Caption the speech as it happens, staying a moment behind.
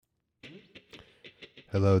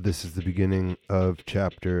Hello, this is the beginning of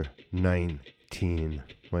chapter 19,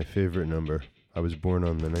 my favorite number. I was born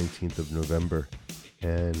on the 19th of November,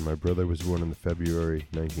 and my brother was born on the February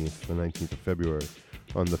 19th, the 19th of February.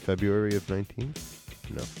 On the February of 19th?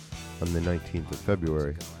 No, on the 19th of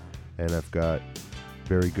February. And I've got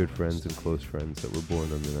very good friends and close friends that were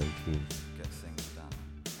born on the 19th.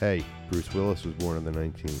 Hey, Bruce Willis was born on the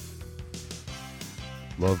 19th.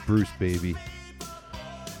 Love Bruce, baby.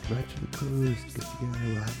 Come out to the coast, get together,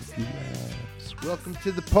 we'll have a few laughs. Welcome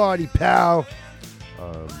to the party, pal.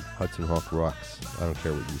 Hudson Hawk rocks. I don't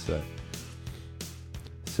care what you say.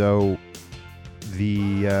 So,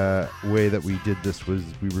 the way that we did this was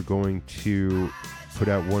we were going to put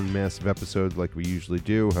out one massive episode like we usually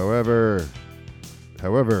do. However,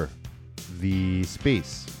 the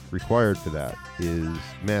space required for that is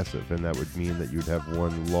massive, and that would mean that you'd have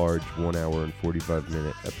one large 1 hour and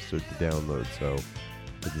 45-minute episode to download. So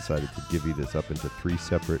I decided to divvy this up into 3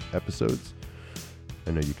 separate episodes.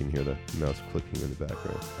 I know you can hear the mouse clicking in the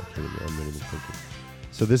background. I'm not even thinking.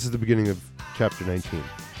 So this is the beginning of chapter 19,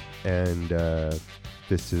 and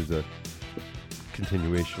this is a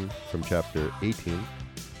continuation from chapter 18.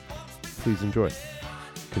 Please enjoy.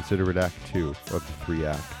 Consider it Act 2 of the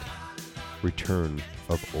 3-act Return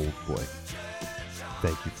of Oldboy.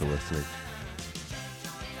 Thank you for listening.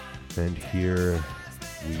 And here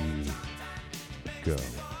we go.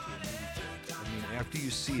 I mean, after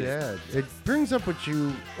you see Sad. It brings up what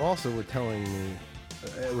you also were telling me,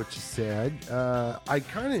 which is sad. I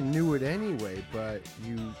kind of knew it anyway, but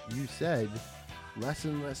you said less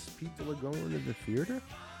and less people are going to the theater?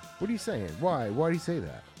 What are you saying? Why? Why do you say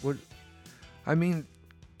that? What? I mean,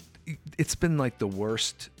 it's been like the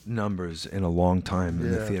worst numbers in a long time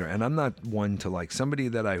in the theater. And I'm not one to, like, somebody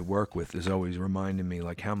that I work with is always reminding me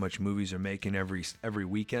like how much movies are making every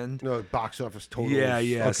weekend. No, box office totals. Yeah.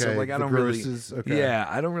 Okay, So like I don't grosses, really, yeah,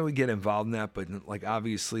 I don't really get involved in that. But like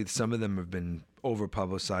obviously some of them have been over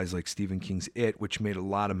publicized, like Stephen King's It, which made a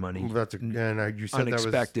lot of money. Well, you said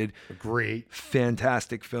unexpected, that was great,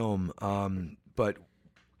 fantastic film. But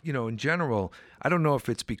you know, in general, I don't know if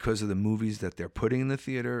it's because of the movies that they're putting in the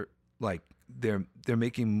theater. Like they're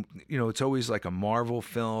making, you know, it's always like a Marvel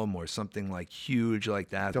film or something like huge like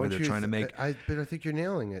that where they're trying to make. But I think you're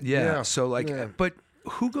nailing it. Yeah. So like, but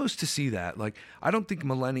who goes to see that? Like, I don't think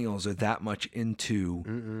millennials are that much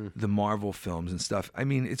into the Marvel films and stuff. I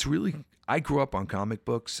mean, it's really. I grew up on comic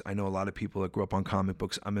books. I know a lot of people that grew up on comic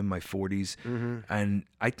books. I'm in my 40s, and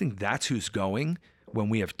I think that's who's going. When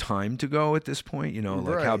we have time to go at this point, you know,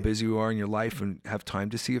 like how busy you are in your life and have time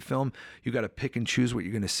to see a film, you got to pick and choose what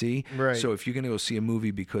you're going to see. Right. So if you're going to go see a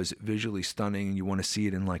movie because it's visually stunning and you want to see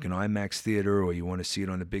it in like an IMAX theater, or you want to see it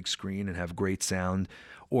on a big screen and have great sound,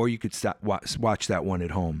 or you could watch that one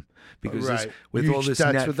at home. Because with all this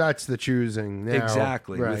that's the choosing now.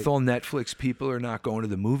 Exactly. Right. With all Netflix, people are not going to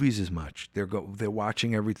the movies as much. They're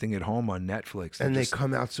watching everything at home on Netflix. They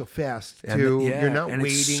come out so fast too. You're not waiting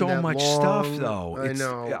it's so that much long. Stuff though. I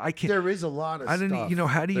know. I can't. There is a lot of stuff. You know,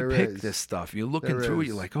 how do you There pick is. this stuff? You're looking through it.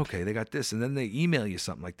 You're like, okay, they got this, and then they email you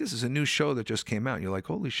something like, "This is a new show that just came out." And you're like,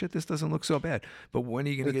 "Holy shit, this doesn't look so bad." But when are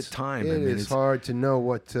you going to get time? It's hard to know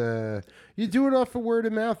what. You do it off of word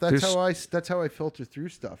of mouth. That's how I filter through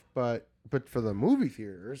stuff. But for the movie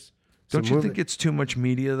theaters, don't you think it's too much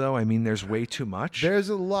media though? I mean, there's way too much. There's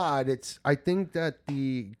a lot. I think that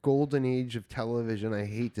the golden age of television, I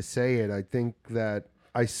hate to say it, I think that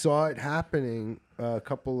I saw it happening a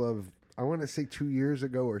couple of, I want to say 2 years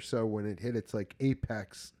ago or so, when it hit its like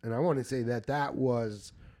apex. And I want to say that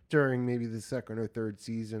was during maybe the second or third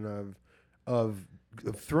season of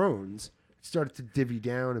Thrones. It started to divvy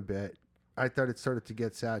down a bit. I thought it started to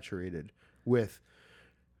get saturated with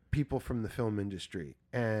people from the film industry,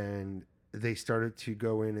 and they started to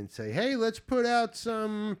go in and say, hey, let's put out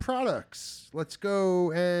some products. Let's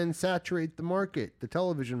go and saturate the market, the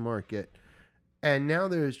television market. And now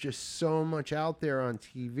there's just so much out there on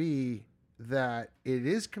TV that it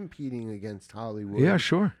is competing against Hollywood. Yeah,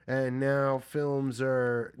 sure. And now films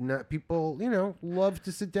are not, people, you know, love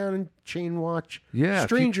to sit down and chain watch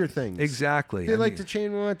Stranger Things. Exactly. They like to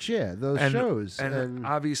chain watch, those shows. And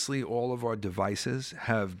obviously all of our devices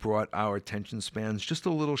have brought our attention spans just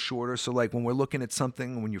a little shorter. So like when we're looking at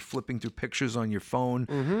something, when you're flipping through pictures on your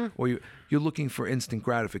phone, or you're looking for instant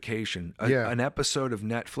gratification, an episode of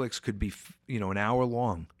Netflix could be, an hour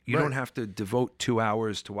long. You don't have to devote 2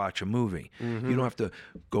 hours to watch a movie. You don't have to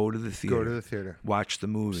go to the theater. Watch the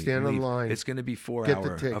movie. Stand in line. It's going to be a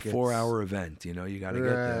 4-hour event. You know, you got to get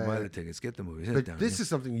there, buy the tickets, get the movies. But this is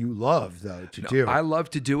something you love, though, to do. I love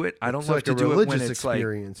to do it. I don't love to do it when it's like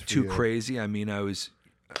too crazy. I mean,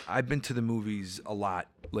 I've been to the movies a lot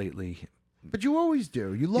lately. But you always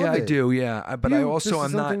do. You love Yeah, it. I do. Yeah, but I also this is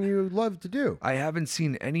I'm not. something you love to do. I haven't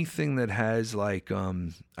seen anything that has like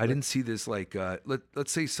I didn't see this like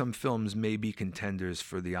let's say some films may be contenders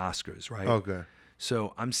for the Oscars, right? Okay.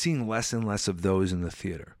 So I'm seeing less and less of those in the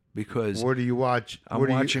theater because What do you watch? I'm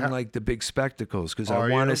watching like the big spectacles because I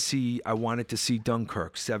want to see. I wanted to see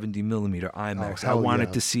Dunkirk 70 millimeter IMAX. I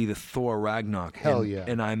wanted to see the Thor Ragnarok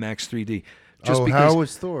in IMAX 3D. Just because how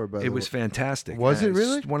was Thor? By the way, it was fantastic. Was it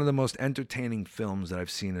really? It's one of the most entertaining films that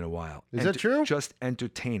I've seen in a while. Is that true? Just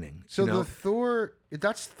entertaining. So the Thor,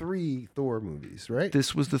 that's 3 Thor movies, right?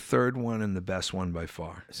 This was the third one and the best one by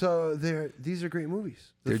far. So these are great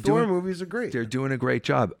movies. The Thor movies are great. They're doing a great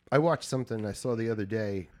job. I watched something I saw the other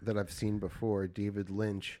day that I've seen before. David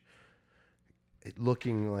Lynch,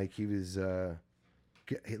 looking like he was.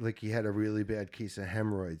 Like he had a really bad case of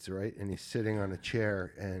hemorrhoids, right? And he's sitting on a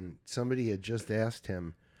chair, and somebody had just asked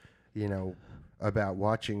him, about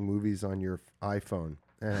watching movies on your iPhone,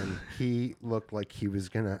 and he looked like he was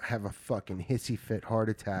gonna have a fucking hissy fit heart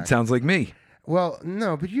attack. Sounds like me. Well,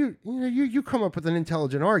 no, but you come up with an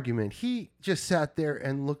intelligent argument. He just sat there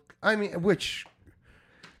and looked. I mean,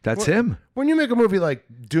 That's him. When you make a movie like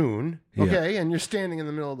Dune, okay, and you're standing in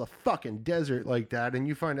the middle of the fucking desert like that, and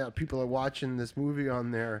you find out people are watching this movie on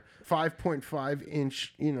their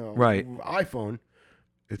 5.5-inch, iPhone.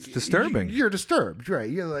 It's disturbing. You're disturbed, right?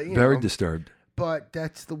 You're like, very disturbed. But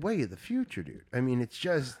that's the way of the future, dude. I mean, it's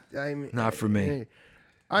just, not for me.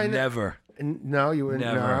 Never. No, you wouldn't.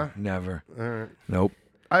 Never. All right. Nope.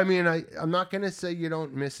 I mean, I'm not gonna say you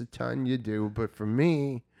don't miss a ton. You do, but for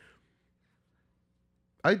me,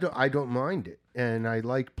 I don't mind it, and I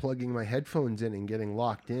like plugging my headphones in and getting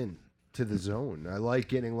locked in to the zone. I like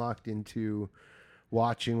getting locked into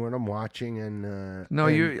watching what I'm watching, and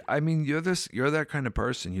you're that kind of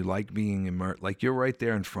person. You like being immersed, like you're right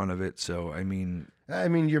there in front of it. So I mean,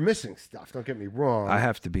 you're missing stuff. Don't get me wrong. I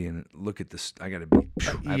have to be in. Look at this. I got to be. I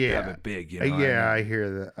have to have it big. I hear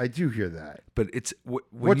that. I do hear that. But it's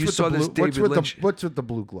when you saw this David Lynch. What's with the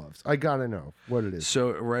blue gloves? I gotta know what it is.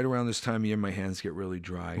 So right around this time of year, my hands get really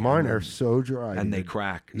dry. Mine are so dry, and they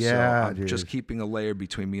crack. Yeah, so I'm just keeping a layer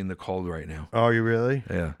between me and the cold right now. Oh, you really?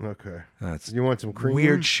 Yeah. Okay. You want some cream?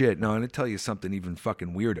 Weird shit. No, I'm gonna tell you something even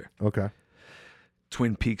fucking weirder. Okay.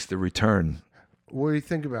 Twin Peaks: The Return. What do you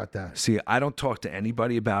think about that? See, I don't talk to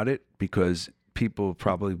anybody about it because people will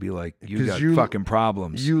probably be like, you got fucking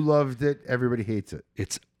problems. You loved it. Everybody hates it.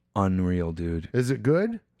 It's unreal, dude. Is it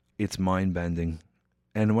good? It's mind-bending.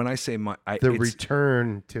 And when I say The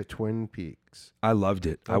Return to Twin Peaks. I loved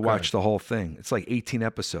it. Okay. I watched the whole thing. It's like 18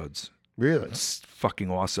 episodes. Really? It's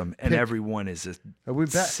fucking awesome. And everyone is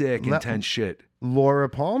sick, intense shit. Laura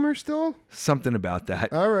Palmer still? Something about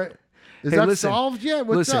that. All right. Is that solved yet?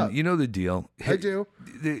 What's up? You know the deal. I do.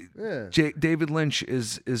 David Lynch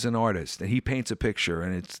is an artist, and he paints a picture,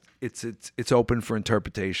 and it's open for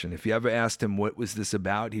interpretation. If you ever asked him what was this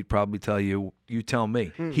about, he'd probably tell you. You tell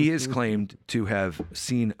me. He has claimed to have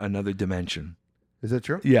seen another dimension. Is that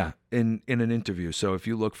true? Yeah, in an interview. So if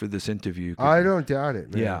you look for this interview, I don't doubt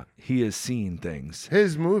it, man. Yeah, he has seen things.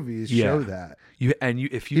 His movies show that. He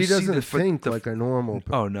doesn't think like a normal.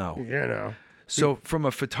 Oh no. So from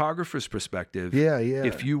a photographer's perspective,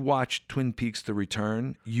 if you watch Twin Peaks: The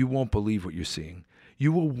Return, you won't believe what you're seeing.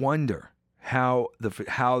 You will wonder how the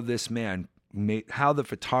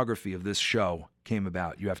photography of this show came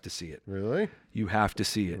about. You have to see it. Really? You have to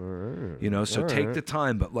see it. Right. So take the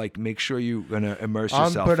time, but make sure you're gonna immerse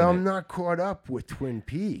yourself. But I'm not caught up with Twin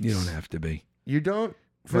Peaks. You don't have to be. You don't.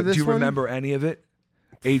 Do you remember any of it?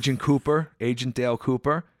 Agent Dale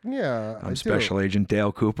Cooper. Yeah, I'm Special Agent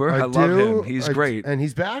Dale Cooper. I love him. He's great. And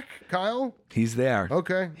he's back, Kyle? He's there.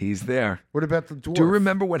 Okay. He's there. What about the dwarf? Do you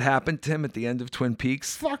remember what happened to him at the end of Twin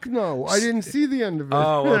Peaks? Fuck no. I didn't see the end of it.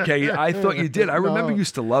 Oh, okay. I thought you did. I remember you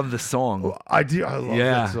used to love the song. Well, I do. I love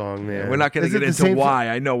that song, man. We're not going to get into why.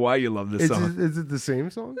 I know why you love this song. Is it the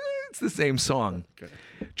same song? It's the same song. Okay.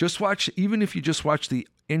 Even if you just watch the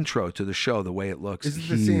intro to the show, the way it looks. Is it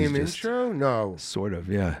the same intro? No. Sort of,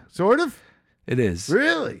 yeah. Sort of? It is.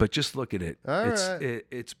 Really? But just look at it.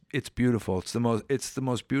 It's beautiful. It's the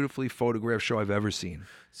most beautifully photographed show I've ever seen.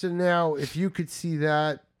 So now, if you could see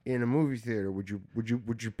that in a movie theater, would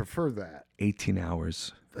you prefer that? 18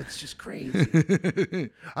 hours. That's just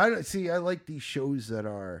crazy. I like these shows that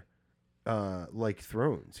are like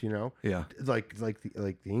Thrones, Yeah. Like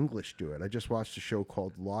the English do it. I just watched a show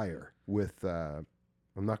called Liar with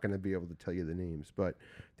I'm not going to be able to tell you the names, but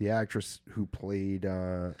the actress who played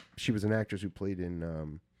she was an actress who played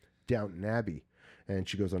in Downton Abbey, and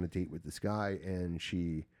she goes on a date with this guy, and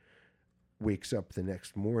she wakes up the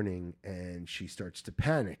next morning and she starts to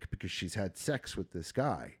panic because she's had sex with this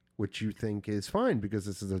guy which you think is fine because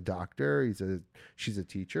this is a doctor. She's a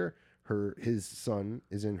teacher. His son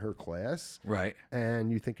is in her class. Right.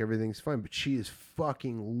 And you think everything's fine, but she is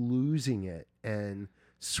fucking losing it and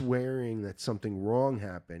swearing that something wrong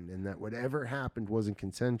happened and that whatever happened wasn't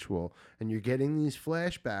consensual. And you're getting these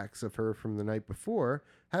flashbacks of her from the night before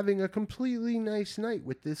having a completely nice night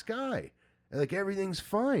with this guy. Like everything's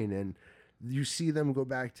fine. And you see them go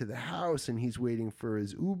back to the house and he's waiting for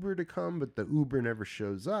his Uber to come, but the Uber never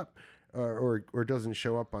shows up. Or doesn't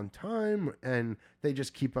show up on time, and they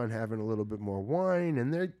just keep on having a little bit more wine,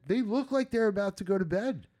 and they look like they're about to go to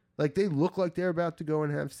bed, like they look like they're about to go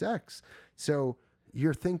and have sex. So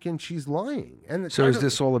you're thinking she's lying. And so is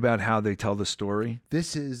this all about how they tell the story?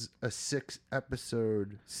 This is a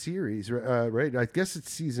 6-episode series, right? I guess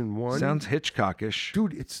it's season 1. Sounds Hitchcockish,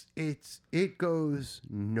 dude. It goes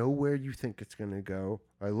nowhere you think it's gonna go.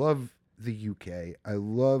 I love the UK. I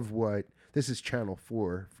love what. This is Channel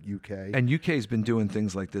 4 UK. And UK's been doing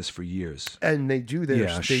things like this for years. And they do their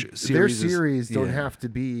their series don't have to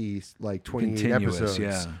be like 28 episodes.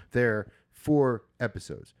 Yeah. They're 4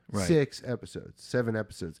 episodes, right. 6 episodes, 7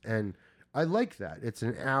 episodes. And I like that. It's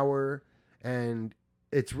an hour and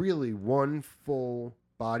it's really one full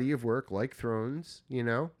body of work like Thrones,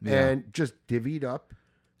 and just divvied up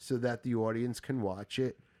so that the audience can watch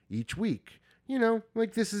it each week.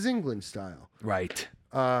 Like This Is England style. Right.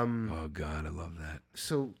 Oh God, I love that.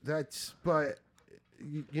 So that's, but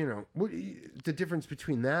the difference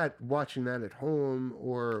between that, watching that at home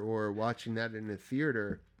or watching that in a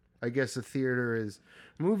theater. I guess a theater is,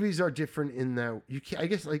 movies are different in that you can't. I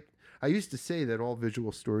guess like I used to say that all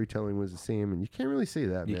visual storytelling was the same, and you can't really say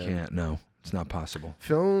that. You can't. No, it's not possible.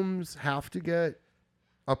 Films have to get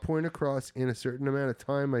a point across in a certain amount of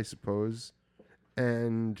time, I suppose,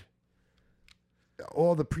 and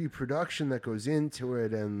all the pre-production that goes into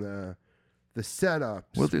it and the setups.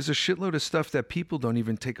 Well, there's a shitload of stuff that people don't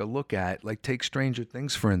even take a look at. Like take Stranger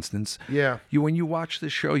Things, for instance. Yeah. When you watch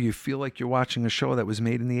this show, you feel like you're watching a show that was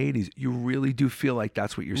made in the 80s. You really do feel like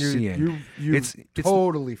that's what you're seeing. It's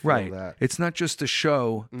totally feel right. that. It's not just a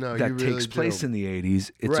show that takes place in the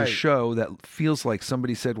 80s. It's a show that feels like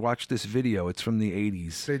somebody said, watch this video. It's from the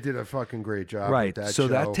 80s. They did a fucking great job right. with that so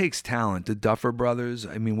show. That takes talent. The Duffer Brothers,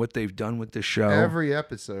 I mean, what they've done with this show. Every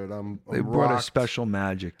episode, they brought a special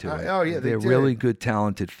magic to it. Oh, yeah, they're really good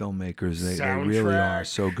talented filmmakers. They really are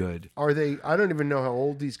so good. Are they? I don't even know how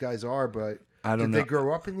old these guys are, but I don't know. Did they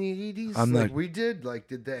grow up in the 80s we did? Like,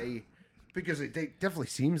 did they? Because they definitely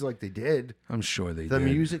seems like they did. I'm sure they did. The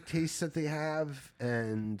music tastes that they have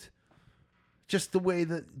and just the way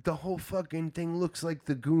that the whole fucking thing looks like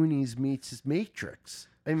the Goonies meets Matrix.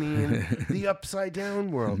 I mean, the upside down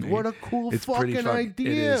world. What a cool fucking idea,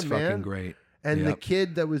 It is man. fucking great. And the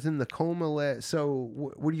kid that was in the coma So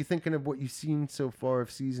what are you thinking of what you've seen so far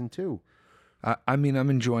of season 2? I mean,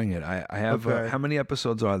 I'm enjoying it. I have, how many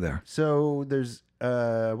episodes are there? So there's,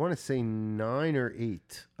 I want to say 9 or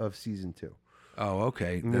 8 of season 2. Oh,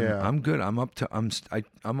 okay. Then I'm good. I'm up to,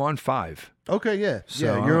 I'm on 5. Okay. Yeah.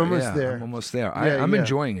 So, you're almost there. I'm almost there. I'm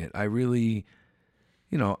enjoying it. I really,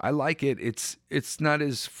 I like it. It's not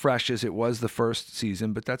as fresh as it was the first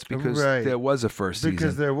season, but that's because there was a first season.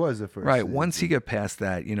 Because there was a first right. season. Once you get past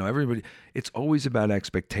that, everybody, it's always about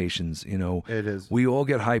expectations. It is. We all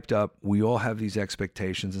get hyped up. We all have these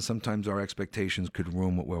expectations, and sometimes our expectations could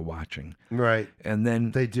ruin what we're watching. Right. And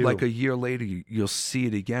then they do. Like a year later, you'll see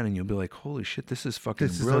it again, and you'll be like, holy shit, this is fucking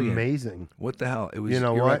brilliant. Is amazing. What the hell? It was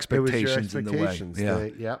your expectations in the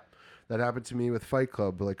way. Yeah. That happened to me with Fight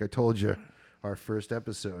Club, like I told you. Our first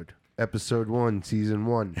episode 1, season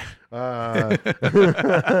 1.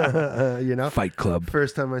 Fight Club.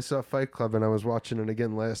 First time I saw Fight Club, and I was watching it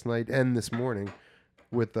again last night and this morning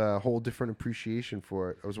with a whole different appreciation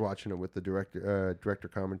for it. I was watching it with the director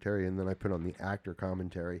commentary, and then I put on the actor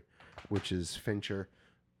commentary, which is Fincher,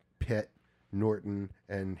 Pitt, Norton,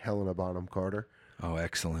 and Helena Bonham Carter. Oh,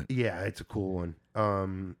 excellent. Yeah, it's a cool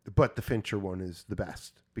one. But the Fincher one is the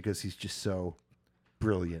best because he's just so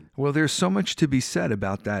brilliant. Well, there's so much to be said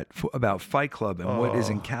about that, about Fight Club and what is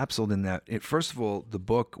encapsulated in that. First of all, the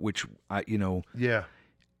book, which and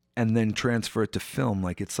then transfer it to film,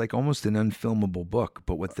 like it's like almost an unfilmable book.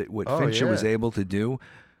 But what Fincher was able to do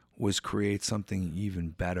was create something even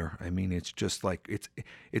better. I mean, it's just like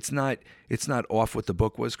it's not off what the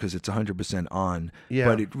book was because it's 100% on. Yeah.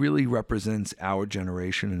 But it really represents our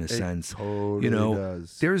generation in a sense. Totally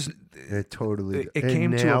does. It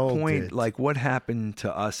came to a point like what happened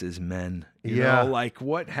to us as men You Yeah. know, like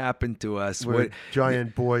what happened to us? We're What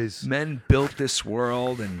giant boys. men built this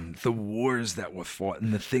world, and the wars that were fought,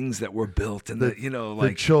 and the things that were built, and the, you know, The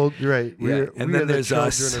like children, right? Yeah, and we then are the there's children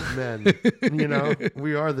us. of men. You know,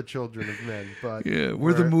 we are the children of men. But yeah,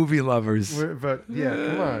 we're the movie lovers. But yeah,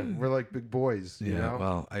 come on, we're like big boys. You Yeah, know?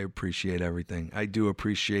 well, I appreciate everything. I do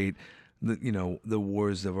appreciate the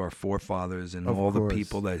wars of our forefathers and Of all course. the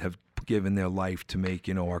people that have given their life to make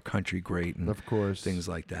our country great, and Of course. things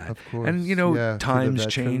like that. Of course. And Yeah, to the times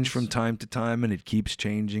change veterans. from time to time, and it keeps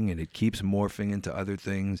changing, and it keeps morphing into other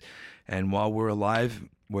things. And while we're alive,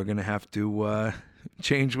 we're gonna have to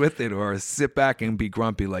change with it, or sit back and be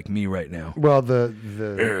grumpy like me right now. Well, the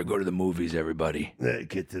Go to the movies, everybody.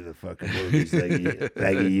 get to the fucking movies like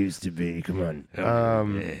it used to be. Come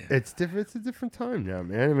on. It's different. It's a different time now,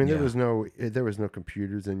 man. I mean, Yeah. there was no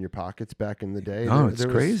computers in your pockets back in the day. No, There- it's there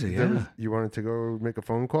was- crazy, there yeah. was- you wanted to go make a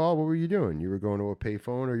phone call. What were you doing? You were going to a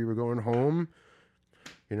payphone, or you were going home.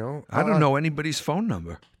 You know, I don't know anybody's phone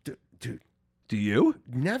number. dude. Do you?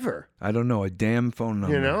 Never. I don't know a damn phone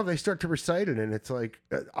number. You know, they start to recite it, and it's like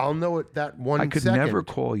I'll know it that one. I could second. never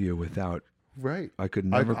call you without. Right. I could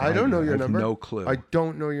never. I call don't you. know your I have number. No clue. I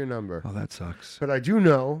don't know your number. Oh, that sucks. But I do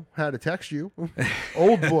know how to text you.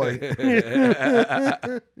 Old boy.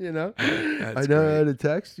 You know? I know how to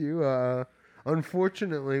text you.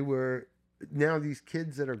 Unfortunately, we're now these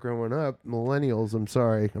kids that are growing up, millennials, I'm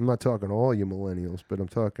sorry. I'm not talking to all you millennials, but I'm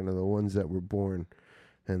talking to the ones that were born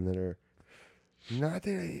and that are not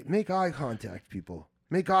they make eye contact, people.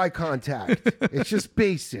 Make eye contact. It's just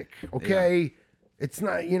basic, okay? It's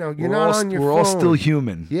not, you're not on your phone. We're all still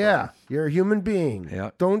human. Yeah, you're a human being.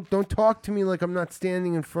 Yeah. Don't talk to me like I'm not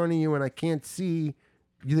standing in front of you and I can't see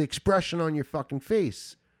the expression on your fucking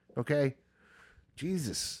face. Okay?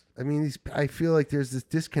 Jesus. I mean, I feel like there's this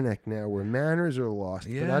disconnect now where manners are lost.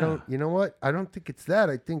 But I Yeah. don't, you know what? I don't think it's that.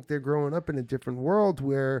 I think they're growing up in a different world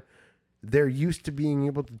where they're used to being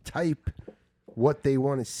able to type what they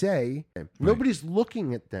want to say. Nobody's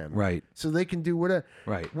looking at them. Right. So they can do whatever.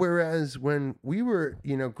 Right. Whereas when we were,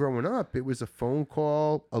 growing up, it was a phone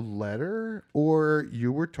call, a letter, or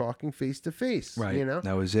you were talking face to face. Right.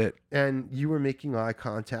 That was it. And you were making eye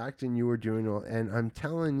contact and you were doing all, and I'm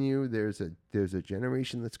telling you, there's a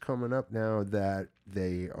generation that's coming up now that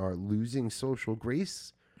they are losing social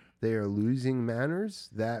grace. They are losing manners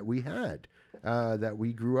that we had. That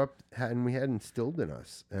we grew up and we had instilled in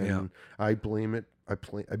us, and Yeah. I blame it. I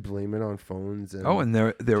blame it on phones. And And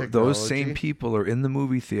they're those same technology. people are in the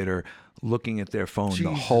movie theater looking at their phone the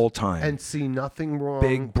Jesus. whole time, and see nothing wrong.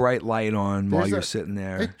 big bright light on while There's you're sitting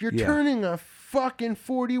there. You're Yeah. turning a fucking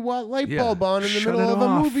 40-watt light Yeah. bulb on in the Shut middle it of a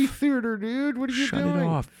off. movie theater, dude. What are you Shut doing? it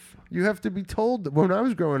off. You have to be told. When I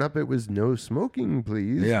was growing up, it was no smoking,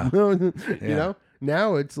 please. Yeah. You Yeah. know.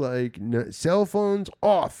 Now it's like no, cell phones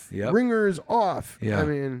off, Yep. ringers off. Yeah. I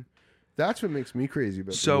mean, that's what makes me crazy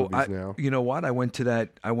about So the movies now. you know what? I went to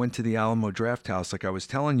the Alamo Draft House, like I was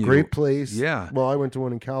telling you. Great place. Yeah. Well, I went to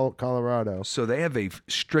one in Colorado. So they have a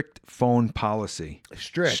strict phone policy.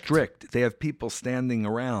 Strict. They have people standing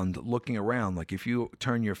around, looking around. Like if you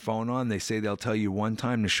turn your phone on, they say they'll tell you one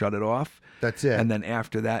time to shut it off. That's it. And then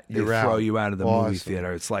after that, they You're throw out. you out of the movie Awesome.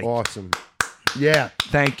 theater. It's like, Awesome. Yeah.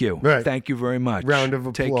 thank you. Right. Thank you very much. Round of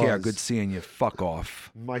Take care. applause. Good seeing you. Fuck off.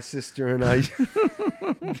 My sister and I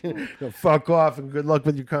fuck off and good luck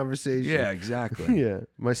with your conversation. Yeah, exactly. Yeah.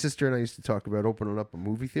 My sister and I used to talk about opening up a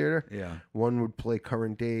movie theater. Yeah. One would play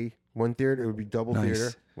current day. One theater, it would be double Nice.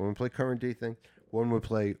 theater. One would play current day thing. One would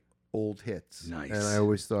play old hits. Nice. And I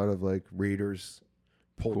always thought of like Raiders,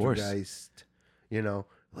 course. Poltergeist,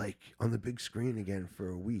 like on the big screen again for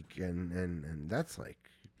a week. And that's like,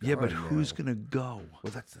 Yeah, but gone who's now. going to go?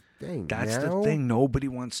 Well, that's the thing. That's the Now, thing. Nobody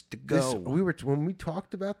wants to This, go. when we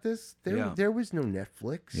talked about this, Yeah. there was no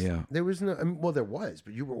Netflix. Yeah. There was no. well, there was,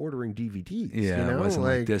 but you were ordering DVDs. Yeah, it wasn't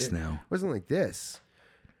like this it now. wasn't like this.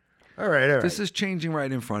 All right. This is changing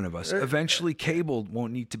right in front of us. Eventually, cable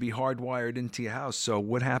won't need to be hardwired into your house. So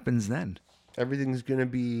what happens then? Everything's gonna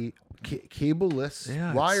be cableless, Yeah,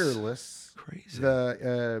 it's wireless. Crazy.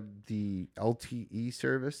 The LTE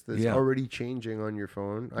service that's Yeah. already changing on your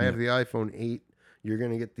phone. I have the iPhone 8. You're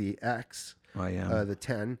gonna get the X, I am. the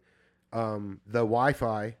 10. The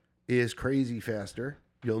Wi-Fi is crazy faster.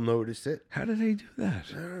 You'll notice it. How do they do that?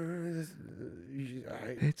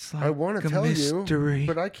 It's like I want to a tell mystery. you,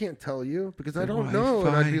 but I can't tell you because I The don't know, and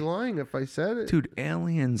I'd Wi-Fi. be lying if I said it. Dude,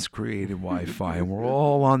 aliens created Wi-Fi, and we're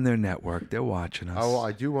all on their network. They're watching us. Oh, well,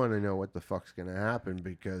 I do want to know what the fuck's going to happen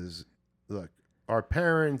because, look, our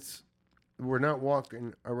parents were not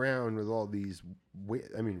walking around with all these,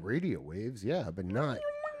 radio waves, yeah, but not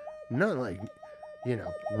like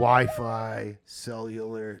Wi-Fi,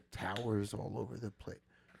 cellular towers all over the place.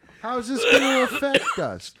 How's this going to affect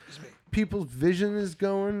us? People's vision is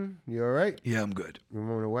going. You all right? Yeah, I'm good. You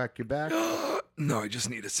want to whack your back? No, I just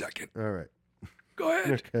need a second. All right. Go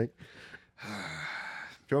ahead. Okay. Do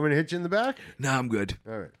you want me to hit you in the back? No, I'm good.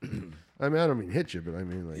 All right. I mean, I don't mean hit you, but I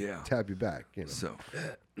mean tap you back. So,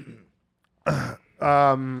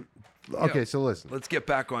 okay, so listen. let's get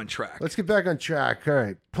back on track. Let's get back on track. All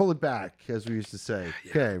right, pull it back, as we used to say.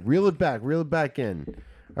 Yeah. Okay, reel it back in.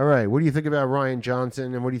 All right, what do you think about Rian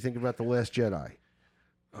Johnson, and what do you think about The Last Jedi?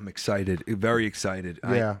 I'm excited, very excited.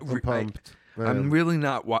 Yeah, I'm pumped. I'm really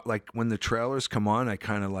not like when the trailers come on. I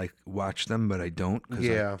kind of like watch them, but I don't.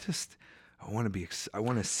 Yeah, I want to be. I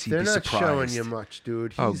want to see. They're be not surprised. showing you much,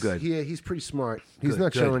 dude. Good. Yeah, he's pretty smart. He's Good,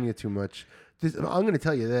 not good. showing you too much. I'm going to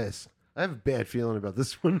tell you this. I have a bad feeling about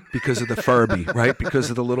this one. Because of the Furby, right? Because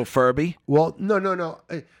of the little Furby. Well, no.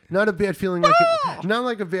 Not a bad feeling. Not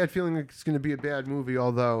like a bad feeling like it's going to be a bad movie,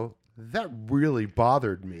 although that really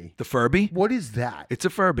bothered me. The Furby? What is that? It's a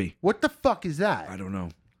Furby. What the fuck is that? I don't know.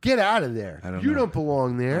 Get out of there. You know. don't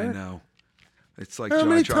belong there. I know. It's like How Jar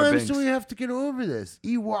many Jar times Binks. do we have to get over this?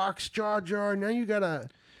 Ewoks, Jar Jar. Now you gotta,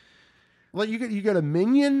 you got a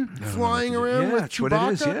minion flying around with that's Chewbacca. what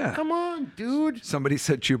it is, yeah. Come on, dude. Somebody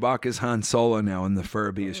said Chewbacca's Han Solo now, and the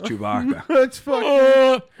Furby is Chewbacca. That's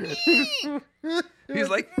fucking. He's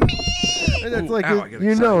like, And that's Ooh, like ow, I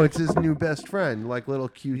got it's his new best friend, like little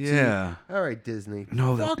QT. Yeah. All right, Disney.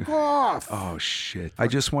 No, fuck off. oh shit! I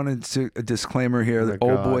just wanted a disclaimer here that Oh,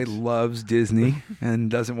 my Oldboy God. loves Disney and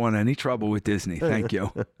doesn't want any trouble with Disney. Thank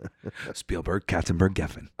you, Spielberg, Katzenberg,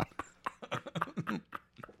 Geffen.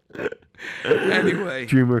 Anyway,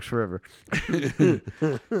 DreamWorks forever.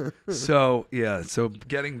 so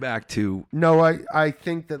getting back to No, I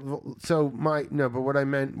think that. But what I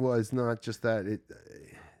meant was not just that.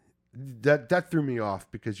 That threw me off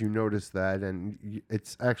because you noticed that, and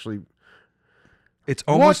it's actually. it's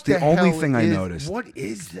almost What the only hell thing I is- noticed. What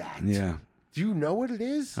is that? Yeah, Do you know what it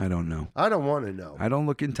is? I don't know. I don't want to know. I don't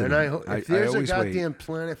look into And them. if there's a always wait. goddamn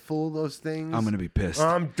planet full of those things, I'm gonna be pissed.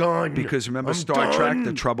 I'm done. Because remember I'm Star Trek, The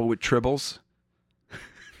done. Trouble with Tribbles?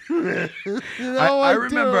 No, I do.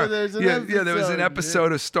 remember. There's an There was an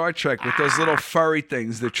episode of Star Trek with those little furry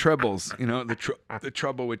things, the Tribbles. You know, the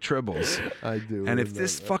Trouble with Tribbles. I do. And if remember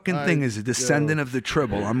this that. fucking I thing is a descendant do. of the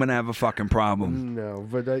Tribble, I'm gonna have a fucking problem. No,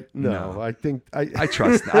 but I No. think I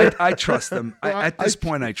trust. I trust them. At this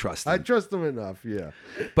point, I trust them. I trust them enough. Yeah,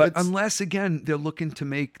 but unless again they're looking to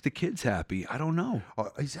make the kids happy, I don't know.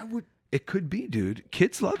 Is that what? It could be, dude.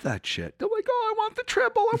 Kids love that shit. They're like, "Oh, I want the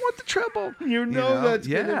Tribble. I want the Tribble." You know that's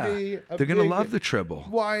gonna be. They're gonna love the Tribble.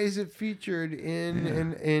 Why is it featured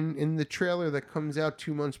in the trailer that comes out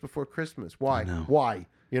 2 months before Christmas? Why? know. Why?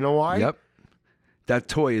 You know why? Yep. That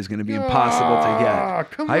toy is going to be impossible to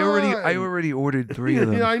get. Come I on. already ordered 3 of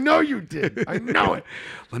them. Yeah, I know you did. I know it.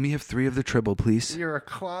 Let me have 3 of the Tribble, please. You're a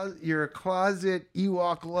closet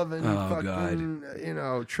Ewok loving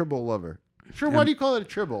fucking tribble lover. Sure. Why do you call it a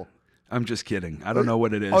tribble? I'm just kidding. I don't know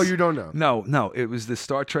what it is. Oh, you don't know? No. It was the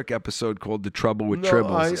Star Trek episode called The Trouble with No,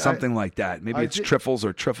 Tribbles. Something like that. Maybe it's did- Triffles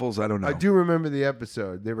or Triffles. I don't know. I do remember the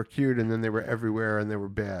episode. They were cute, and then they were everywhere, and they were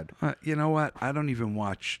bad. You know what? I don't even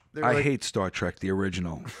watch. They're I like- hate Star Trek, the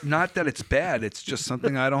original. Not that it's bad. It's just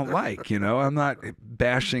something I don't like. You know, I'm not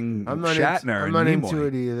bashing I'm not Shatner I'm not and Nimoy. into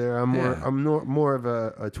it either. I'm more. Yeah. I'm more of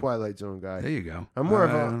a Twilight Zone guy. There you go. I'm more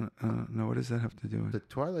of a- No, what does that have to do with The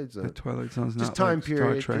Twilight Zone. the Twilight Zone's Just not time like Star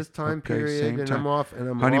period. Trek. Just time Okay, period, same and time. I'm off. And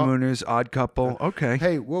I'm off. Honeymooners, Odd Couple. Okay.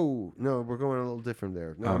 Hey, whoa! No, we're going a little different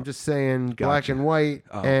there. No, Oh. I'm just saying black Gotcha. and white,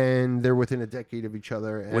 Oh. and they're within a decade of each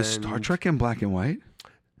other. Was Star Trek in black and white?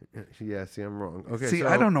 Yeah, see, I'm wrong. Okay, See, so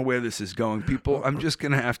I don't know where this is going, people. I'm just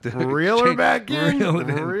gonna have to reel her back in. Reel it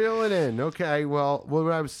in. Reel it in. Okay. Well,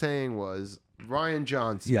 what I was saying was Rian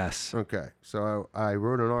Johnson. Yes. Okay. So I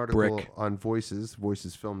wrote an article Brick. on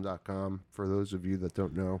voicesfilm.com for those of you that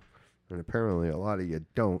don't know, and apparently a lot of you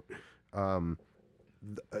don't.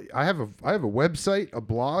 I have a website, a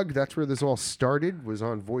blog. That's where this all started. Was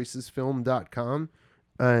on voicesfilm.com,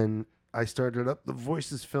 and I started up the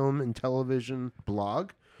Voices Film and Television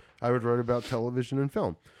blog. I would write about television and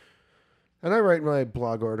film. And I write my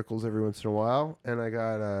blog articles every once in a while, and I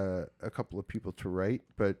got a couple of people to write,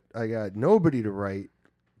 but I got nobody to write,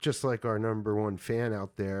 just like our number one fan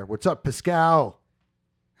out there. What's up, Pascal?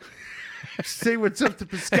 Say what's up to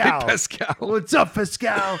Pascal. Hey, Pascal. What's up,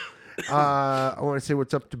 Pascal? I want to say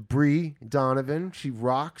what's up to Bree Donovan. She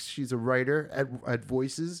rocks. She's a writer at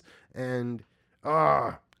Voices, and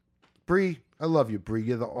Bree, I love you, Bree.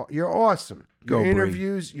 You're awesome. Go, Your Bree.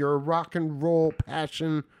 interviews, your rock and roll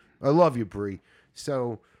passion. I love you, Bree.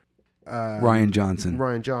 So Ryan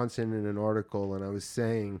Johnson. in an article, and I was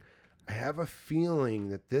saying, I have a feeling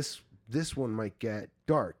that this one might get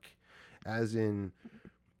dark, as in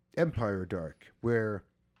Empire dark, where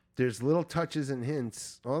there's little touches and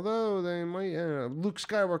hints, although they might. Luke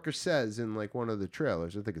Skywalker says in like one of the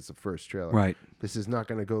trailers, I think it's the first trailer, Right. this is not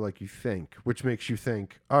going to go like you think, which makes you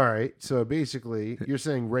think, all right, so basically you're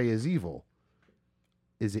saying Rey is evil.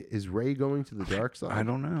 Is Rey going to the dark side? I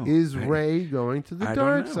don't know. Is Rey going to the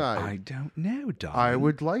dark side? I don't know, Don. I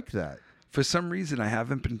would like that. For some reason, I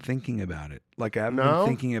haven't been thinking about it. Like, I haven't No? been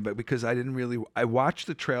thinking about it because I didn't really. I watched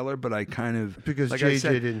the trailer, but I kind of Because like JJ I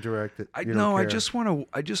said, didn't direct it. I You no. don't I care. just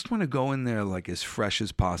want to go in there like as fresh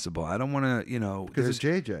as possible. I don't want to, Because it's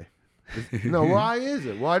JJ. No, why is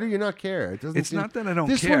it? Why do you not care? It doesn't. It's not that I don't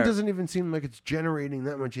this care. one doesn't even seem like it's generating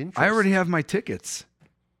that much interest. I already have my tickets.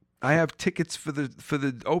 I have tickets for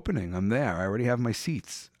the opening. I'm there. I already have my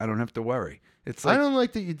seats. I don't have to worry. It's like, I don't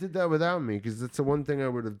like that you did that without me because that's the one thing I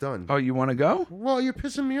would have done. oh, you want to go? Well, you're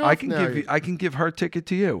pissing me off. I can now. give her ticket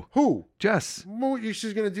to you, Who? Jess. Well,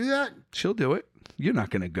 she's gonna do that? She'll do it. You're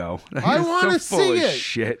not gonna go. I You're want to so full see of it.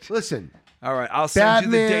 Shit. Listen, All right, I'll send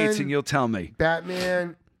you the Batman- dates and you'll tell me.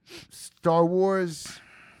 Batman, Star Wars.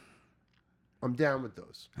 I'm down with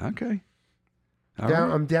those. Okay. All Down,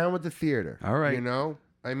 right. I'm down with the theater. All right. You know,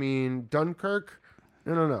 I mean, Dunkirk.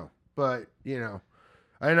 I don't know, but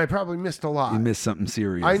and I probably missed a lot. You missed something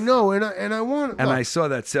serious. I know, and I want. And look, I saw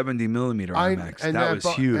that 70 millimeter IMAX. and That was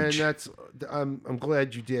huge. And that's. I'm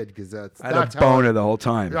glad you did because I had that's a boner the whole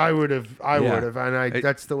time. I would have. I Yeah. would have, and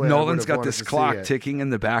that's the way. Nolan's I got wanted this to see clock it. ticking in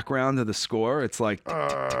the background of the score. It's like,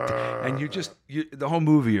 and you the whole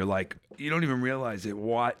movie, you're like, you don't even realize it.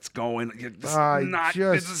 What's going? You're just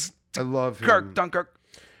this is I love him. Dunkirk.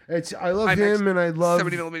 I love IMAX, him, and I love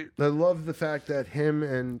 70 millimeter. I love the fact that him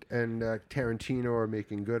and Tarantino are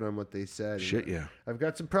making good on what they said. Shit, yeah. I've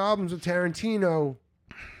got some problems with Tarantino,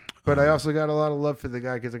 but I also got a lot of love for the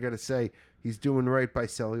guy because I got to say he's doing right by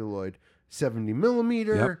celluloid. 70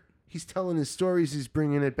 millimeter. Yep. He's telling his stories. He's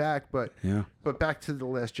bringing it back. But Yeah. back to The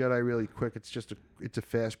Last Jedi really quick. It's a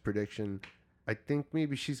fast prediction. I think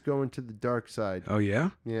maybe she's going to the dark side. Oh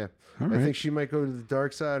yeah. Yeah. All I right. think she might go to the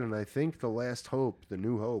dark side, and I think the last hope, the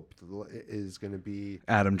new hope, is going to be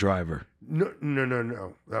Adam Driver.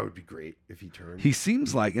 no. That would be great if he turned. He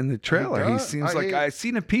seems like in the trailer. He does. seems like I've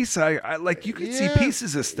seen a piece. I like you can see Yeah.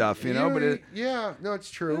 pieces of stuff, you know. But no, it's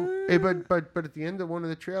true. Hey, but at the end of one of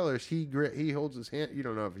the trailers, he holds his hand. You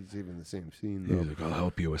don't know if he's even the same scene though. he's like, "I'll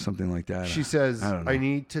help you" or something like that. She says, I don't know.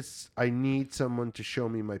 I need someone to show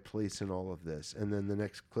me my place in all of this. And then the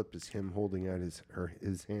next clip is him holding out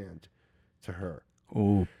his hand to her.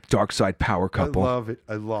 Oh, dark side power couple.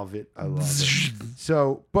 I love it.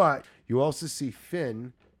 So, but you also see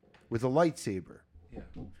Finn with a lightsaber. Yeah.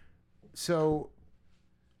 So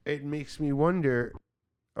it makes me wonder,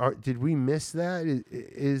 did we miss that?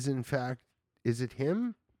 Is it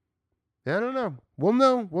him? I don't know. We'll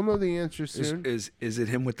know the answer soon. Is it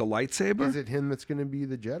him with the lightsaber? Is it him that's going to be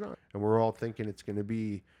the Jedi? And we're all thinking it's going to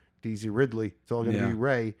be Daisy Ridley. It's all going to be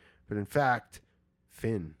Rey, but in fact,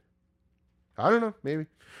 Finn. I don't know, maybe.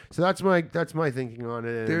 So that's my thinking on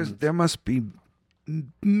it. And There must be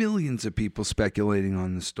millions of people speculating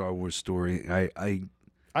on the Star Wars story.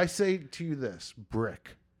 I say to you this,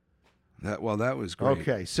 Brick. That was great.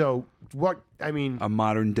 Okay, so what? I mean, A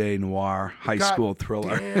modern day noir high God school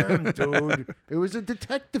thriller. damn, dude, it was a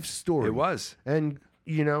detective story. It was. And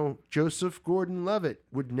Joseph Gordon-Levitt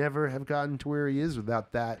would never have gotten to where he is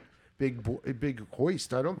without that big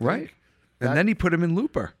hoist. I don't think. Right. And then he put him in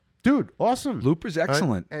Looper. Dude, awesome. Looper's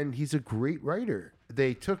excellent. And he's a great writer.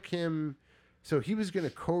 They took him, so he was going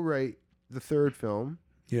to co-write the third film,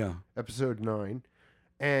 Yeah. Episode 9,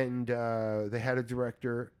 and they had a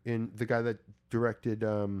director the guy that directed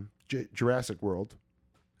Jurassic World.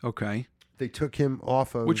 Okay. They took him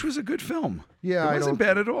off of, Which was a good film. yeah, It wasn't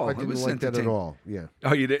bad at all. I It didn't was like that at entertaining. all. Yeah,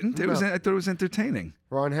 Oh, you didn't? No. I thought it was entertaining.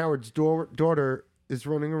 Ron Howard's daughter is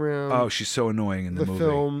running around. Oh, she's so annoying in the movie.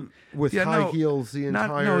 film with high heels. The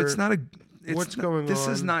entire. No, it's not a. It's What's not, going this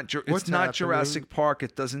is on? not. It's What's not happening? Jurassic Park.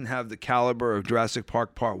 It doesn't have the caliber of Jurassic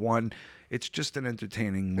Park Part 1. It's just an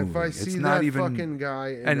entertaining movie. If I it's see not that even, fucking guy,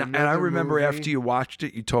 in and I another remember movie, after you watched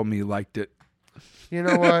it, you told me you liked it. You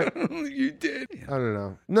know what? You did. I don't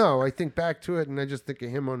know. No, I think back to it, and I just think of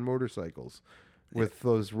him on motorcycles with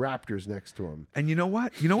those raptors next to him. And you know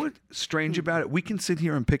what? You know what's strange about it? We can sit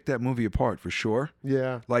here and pick that movie apart for sure.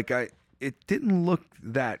 Yeah. Like it didn't look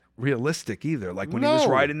that realistic either. Like when he was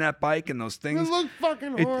No. riding that bike and those things. It looked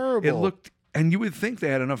fucking It horrible. looked, and you would think they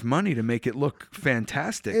had enough money to make it look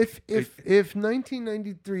fantastic. If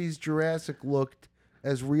 1993's Jurassic looked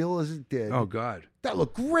as real as it did, Oh God. that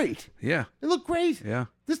looked great. Yeah. It looked great. Yeah.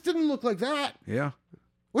 This didn't look like that. Yeah.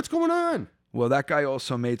 What's going on? Well, that guy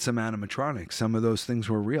also made some animatronics. Some of those things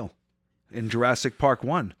were real. In Jurassic Park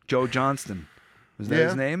 1, Joe Johnston. Was that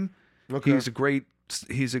his name? Okay. He's a great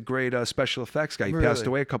special effects guy. He passed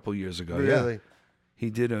away a couple years ago. Really? Yeah. He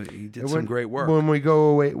did some great work. When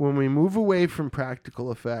we move away from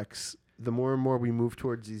practical effects, the more and more we move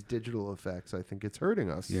towards these digital effects, I think it's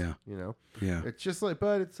hurting us. Yeah. You know? Yeah. It's just like,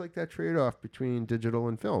 but it's like that trade-off between digital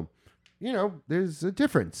and film. You know, there's a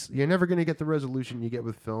difference. You're never going to get the resolution you get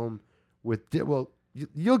with film.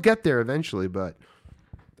 You'll get there eventually,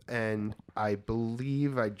 and I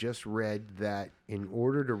believe I just read that in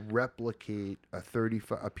order to replicate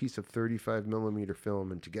a piece of 35 millimeter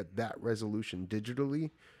film and to get that resolution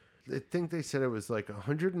digitally, I think they said it was like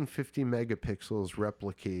 150 megapixels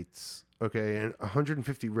replicates. Okay, and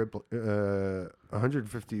 150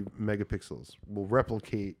 megapixels will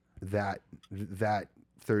replicate that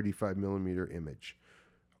 35 millimeter image.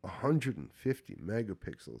 150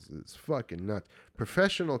 megapixels is fucking nuts.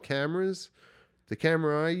 Professional cameras, the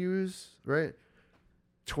camera I use, right?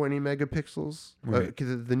 20 megapixels. Right.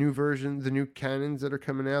 The new version, the new Canons that are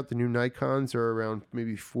coming out, the new Nikons are around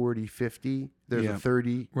maybe 40, 50. There's a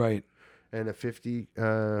 30. Right. And a 50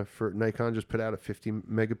 for Nikon just put out a 50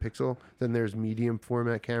 megapixel. Then there's medium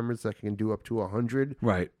format cameras that can do up to 100.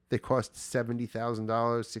 Right. They cost $70,000,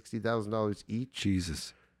 $60,000 each.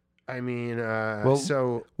 Jesus. I mean,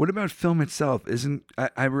 so what about film itself? Isn't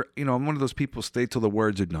I'm one of those people stay till the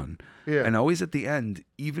words are done. Yeah. And always at the end,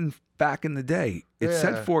 even back in the day, it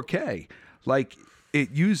said 4K. Like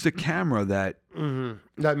it used a camera that.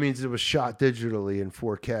 Mm-hmm. That means it was shot digitally in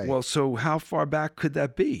 4K. Well, so how far back could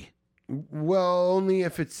that be? Well, only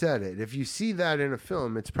if it said it. If you see that in a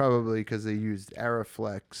film, it's probably because they used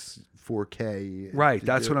Ariflex 4K. Right,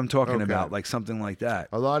 that's what I'm talking about, like something like that.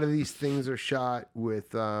 A lot of these things are shot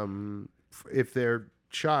with, if they're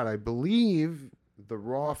shot, I believe the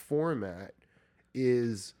raw format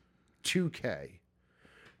is 2K.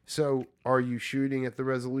 So are you shooting at the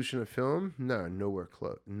resolution of film? No, nowhere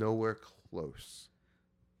close. Nowhere close.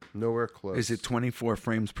 Nowhere close. Is it 24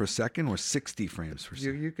 frames per second or 60 frames per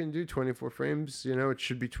second? You can do 24 frames. You know, it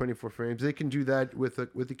should be 24 frames. They can do that with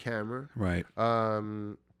a camera. Right.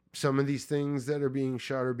 Some of these things that are being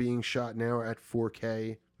shot now at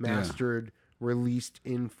 4K, mastered, released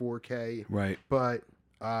in 4K. Right. But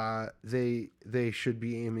they should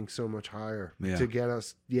be aiming so much higher to get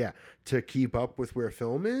us, to keep up with where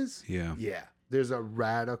film is. Yeah. Yeah. There's a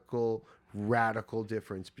radical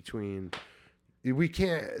difference between.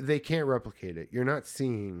 They can't replicate it. You're not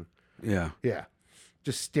seeing. Yeah. Yeah.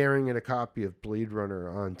 Just staring at a copy of Blade Runner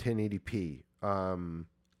on 1080p.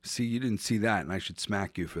 See, you didn't see that, and I should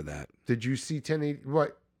smack you for that. Did you see 1080?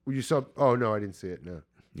 What? You saw? Oh, no, I didn't see it. No.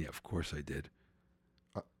 Yeah, of course I did.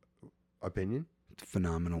 Opinion?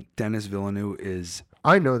 Phenomenal. Denis Villeneuve is.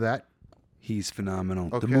 I know that. He's phenomenal.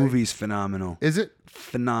 Okay. The movie's phenomenal. Is it?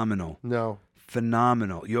 Phenomenal. No.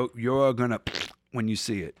 Phenomenal. You're going to. When you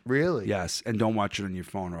see it. Really? Yes. And don't watch it on your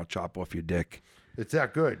phone or I'll chop off your dick. It's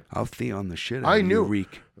that good. I'll Theon the shit out I of knew. you,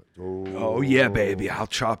 Reek. Oh, yeah, baby. I'll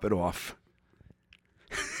chop it off.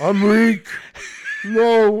 I'm Reek.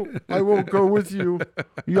 No, I won't go with you.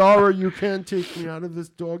 Yara, you can't take me out of this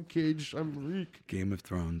dog cage. I'm Reek. Game of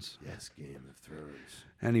Thrones. Yes, Game of Thrones.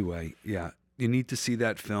 Anyway, yeah. You need to see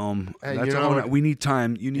that film. And That's all. We need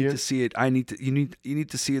time. You need to see it. You need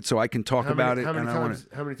to see it so I can talk about it. How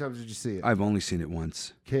many times did you see it? I've only seen it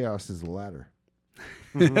once. Chaos is the ladder.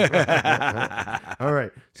 All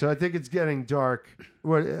right. So I think it's getting dark.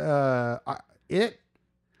 What?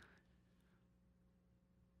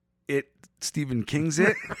 Stephen King's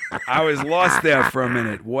It. I was lost there for a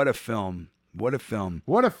minute. What a film. What a film.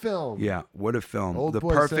 What a film. Yeah. What a film. Oldboy the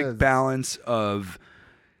perfect says. balance of.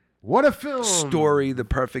 What a film! Story, the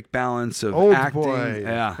perfect balance of acting. Oldboy,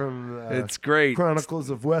 Yeah, from it's great.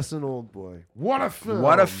 Chronicles of West and Oldboy. What a film!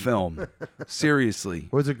 What a film! Seriously,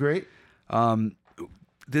 was it great?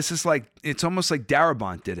 This is like it's almost like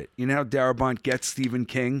Darabont did it. You know how Darabont gets Stephen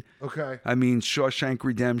King? Okay. I mean Shawshank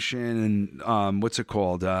Redemption and what's it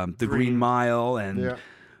called? The Green Mile and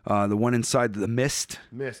the one inside the Mist.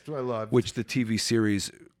 Mist, I love. Which the TV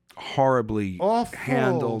series horribly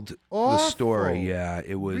handled the story. Yeah,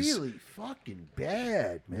 it was really fucking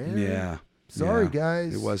bad, man. Yeah. Sorry,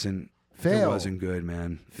 guys. It wasn't. Fail. It wasn't good,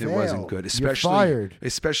 man. Fail. It wasn't good. You're fired.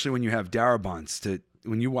 Especially when you have Darabont's.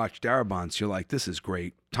 When you watch Darabont's, you're like, this is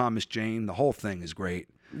great. Thomas Jane, the whole thing is great.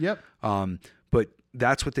 Yep. But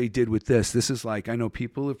that's what they did with this. This is like, I know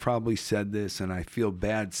people have probably said this, and I feel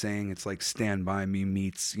bad saying it's like Stand By Me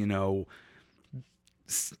meets,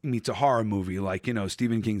 meets a horror movie, like, you know,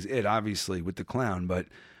 Stephen King's It, obviously, with the clown, but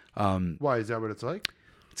Why, is that what it's like?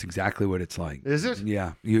 it's exactly what it's like. Is it?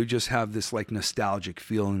 Yeah. You just have this like nostalgic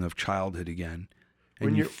feeling of childhood again. And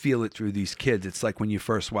When you you're- feel it through these kids. It's like when you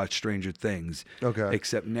first watched Stranger Things. Okay.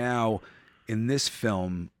 Except now in this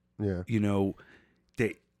film, Yeah. you know,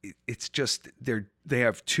 it's just they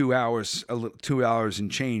have 2 hours, 2 hours and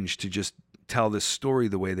change to just tell this story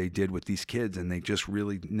the way they did with these kids, and they just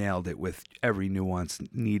really nailed it with every nuance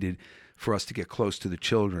needed for us to get close to the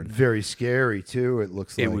children. Very scary too. It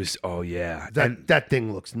looks like It was, oh yeah, that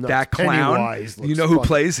thing looks nuts. that clown. Pennywise looks You know who fucking-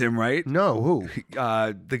 plays him, right? No, who?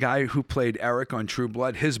 The guy who played Eric on True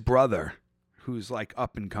Blood, his brother, who's like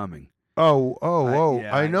up and coming.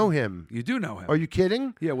 Yeah, I know him. You do know him. Are you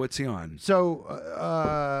kidding? Yeah, what's he on? So,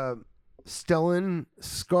 Stellan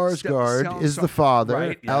Skarsgård Stellan is the father.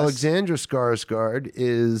 right, yes. Alexandra Skarsgård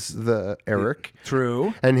is the Eric,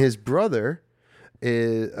 True. and his brother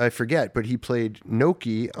is, I forget, but he played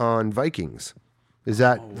Noki on Vikings. Is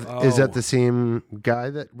that is that the same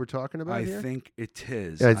guy that we're talking about I here? think it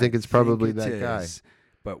is. I think it's probably it that guy. is.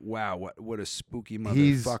 But wow, what a spooky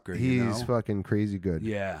He's motherfucker! you know? fucking crazy good.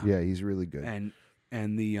 Yeah. Yeah, he's really good. And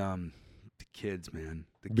the kids, man,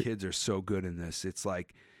 the kids are so good in this. It's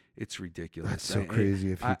like it's ridiculous. That's so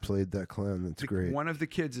crazy. If he played that clown, that's great. One of the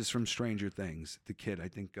kids is from Stranger Things. The kid, I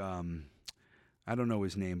think, I don't know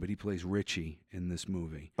his name, but he plays Richie in this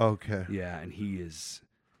movie. Okay. Yeah, and he is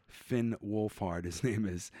Finn Wolfhard. His name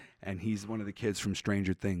is, and he's one of the kids from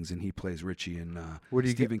Stranger Things, and he plays Richie in What do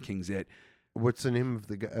you Stephen King's It. What's the name of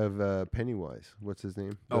the guy, of Pennywise? What's his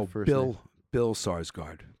name? The first Bill name? Bill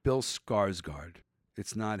Skarsgård. Bill Skarsgård.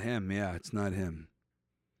 It's not him. Yeah, it's not him.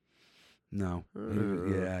 No.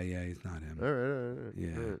 Yeah, he's not him. All right.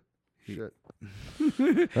 Yeah. All right. He- Shit. He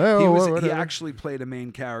whatever. actually played a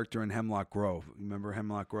main character in Hemlock Grove. Remember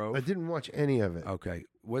Hemlock Grove? I didn't watch any of it. Okay.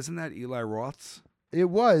 Wasn't that Eli Roth's? It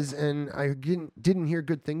was, and I didn't hear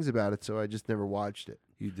good things about it, so I just never watched it.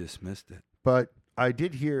 You dismissed it. But I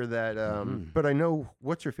did hear that. Mm-hmm. But I know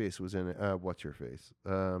what's her face was in it. What's her face?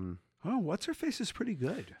 Oh, What's Her Face is pretty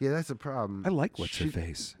good. Yeah, that's a problem. I like What's Her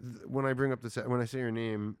Face. When I bring up when I say her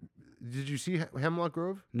name, did you see Hemlock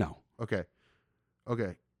Grove? No. Okay.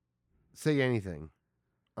 Say anything.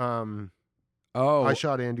 Oh. I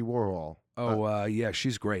shot Andy Warhol. Yeah,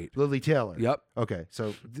 she's great. Lily Taylor. Yep. Okay,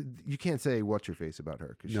 so you can't say what's your face about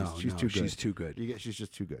her because she's too good. She's too good. She's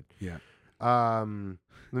just too good. Yeah.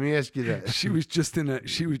 Let me ask you this. She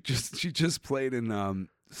just played in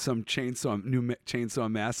some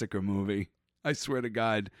Chainsaw Massacre movie. I swear to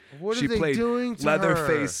God. What she are they played doing to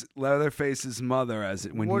Leatherface's mother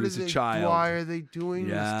when he was a child. Why are they doing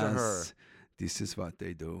this to her? Yes. This is what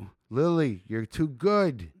they do. Lily, you're too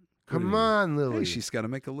good. Come on, Lily. Hey, she's got to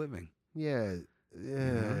make a living. Yeah,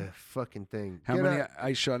 fucking thing. How Get many? out.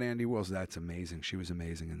 I shot Andy Wills. That's amazing. She was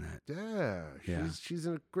amazing in that. Yeah, she's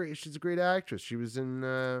a great actress. She was in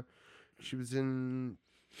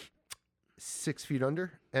 6 Feet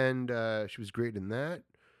Under, and she was great in that.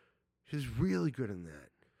 She was really good in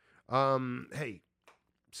that. Hey,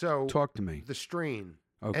 so Talk to me. The Strain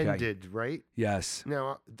Okay. ended, right? Yes.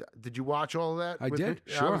 Now, did you watch all of that? I with did.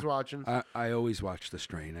 me? Sure. I was watching. I always watch The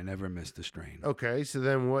Strain. I never miss The Strain. Okay, so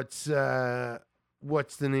then what's the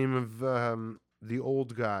name of the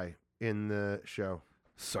old guy in the show?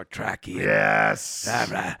 Sotraki. Yes.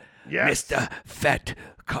 Yes. Mr. Fett,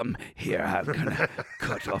 come here. I'm gonna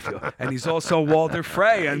cut off your. And he's also Walter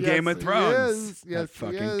Frey on Yes, Game of he Thrones. is. That Yes, he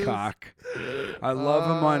fucking is. cock. I love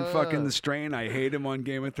him on fucking The Strain. I hate him on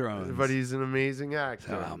Game of Thrones. But he's an amazing actor.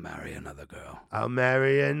 So I'll marry another girl. I'll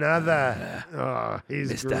marry another.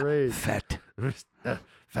 He's Mr. great. Fett. Mr.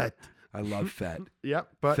 Fett. I love Fett. Yep,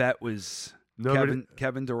 but Fett was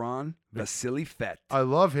Kevin Durant. Vasily Fett. I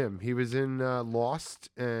love him. He was in Lost,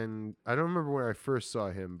 and I don't remember where I first saw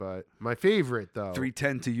him, but my favorite though.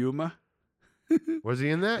 310 to Yuma. Was he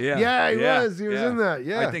in that? Yeah. he was. He was in that.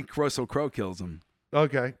 Yeah. I think Russell Crowe kills him.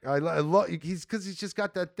 Okay, I love he's just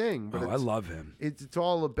got that thing. But I love him. It's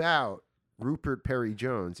all about Rupert Perry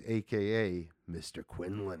Jones, aka Mr.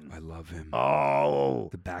 Quinlan. I love him. Oh,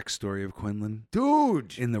 The backstory of Quinlan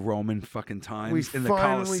dude! in the Roman fucking times in the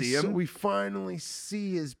Colosseum. We finally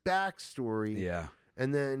see his backstory. Yeah.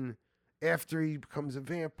 And then after he becomes a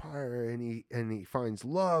vampire and he finds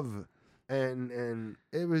love, and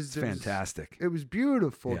it was fantastic. It was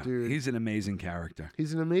beautiful, Yeah. dude. He's an amazing character.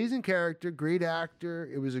 He's an amazing character, great actor.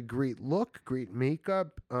 It was a great look, great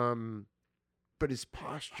makeup. But his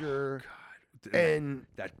posture and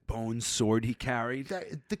that bone sword he carried.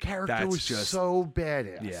 the character That's was just- so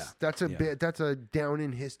badass. Yeah. That's a down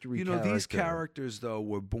in history. You know, these characters though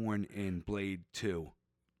were born in Blade 2.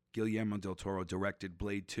 Guillermo del Toro directed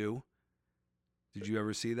Blade 2. Did you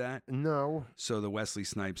ever see that? No. So the Wesley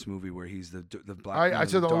Snipes movie where he's the black. I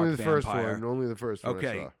saw only the vampire. first one. Only the first one.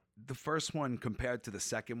 Okay. I saw. The first one compared to the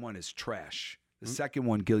second one is trash. The second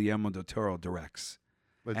one, Guillermo del Toro directs.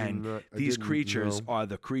 These creatures are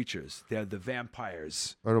the creatures. They're the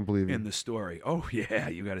vampires. I don't believe in the story. Oh yeah,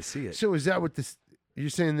 you got to see it. So is that what this? You're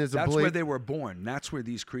saying there's a That's Blade? where they were born. That's where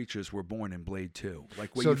these creatures were born in Blade 2.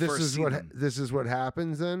 Like when so you this first is see what them. this is what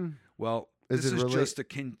happens then. Well, Is this it is really- just a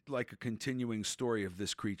continuing story of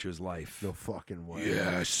this creature's life. No fucking way.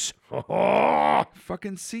 Yes. Oh,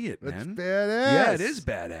 Fucking see it, that's man. badass. Yeah, it is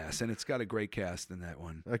badass, and it's got a great cast in that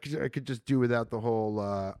one. I could just do without the whole.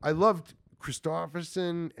 I loved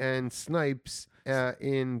Christopherson and Snipes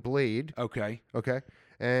in Blade. Okay. Okay,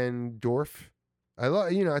 and Dorf. I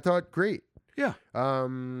thought great. Yeah.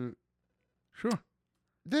 Sure.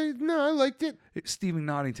 I liked it. Stephen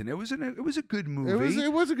Noddington. It was a good movie.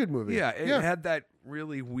 It was a good movie. Yeah, it had that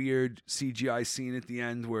really weird CGI scene at the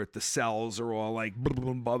end where the cells are all like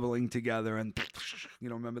bubbling together, and you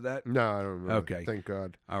don't remember that? No, I don't remember. Okay. Thank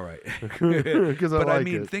God. All right. Because But I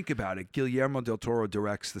mean, it. think about it. Guillermo del Toro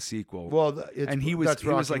directs the sequel. Well, and he was like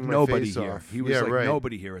rocking my nobody face here. off. He was like right.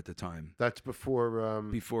 nobody here at the time. That's before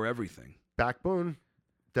Before everything. Backbone,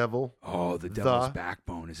 Devil. Oh, the Devil's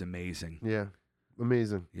Backbone is amazing. Yeah.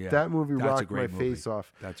 Amazing. Yeah. That movie That's a rocked great my movie. face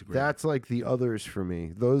off. That's a great. That's like the others for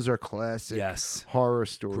me. Those are classic Yes. horror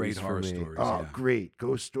stories Great for horror me. stories, Oh, yeah. great.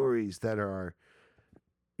 Ghost stories that are,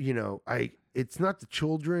 it's not the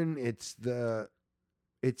children, it's the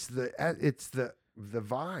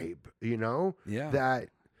vibe, Yeah. that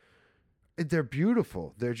they're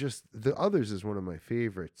beautiful. They're just, the others is one of my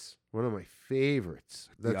favorites.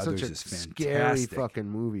 That's such Others a is scary fantastic. fucking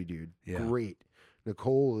movie, dude. Yeah. Great.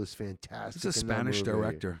 Nicole is fantastic. It's a in that Spanish movie.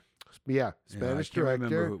 director. Yeah, Spanish I can't director.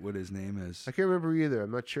 remember what his name is. I can't remember either.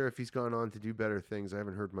 I'm not sure if he's gone on to do better things. I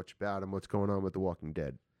haven't heard much about him. What's going on with The Walking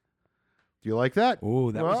Dead? Do you like that?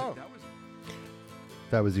 Oh, that Wow.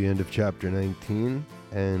 That was the end of chapter 19.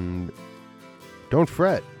 And don't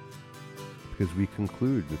fret, because we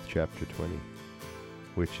conclude with chapter 20,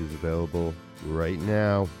 which is available right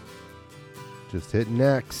now. Just hit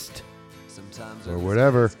next or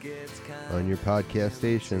whatever on your podcast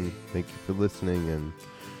station. Thank you for listening, and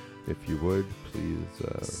if you would, please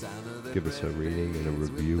give us a rating and a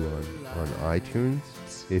review on iTunes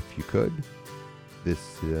if you could.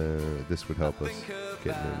 This would help us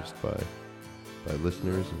get noticed by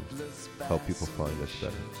listeners and help people find us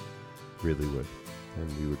better. Really would,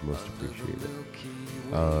 and we would most appreciate it.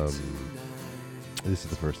 This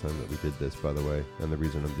is the first time that we did this, by the way, and the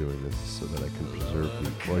reason I'm doing this is so that I can preserve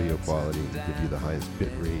the audio quality and give you the highest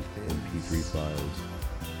bitrate MP3 files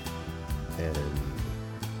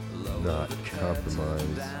and not compromise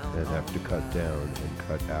and have to cut down and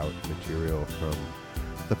cut out material from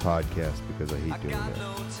the podcast, because I hate doing that.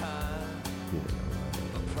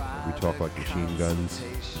 We talk like machine guns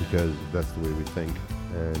because that's the way we think,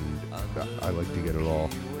 and I like to get it all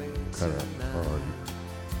kind of on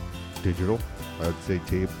digital. I would say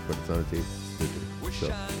tape, but it's not a tape, it's digital.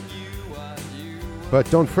 So. But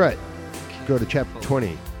don't fret. Go to chapter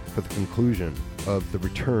 20 for the conclusion of the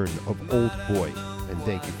return of Oldboy. And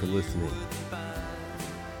thank you for listening.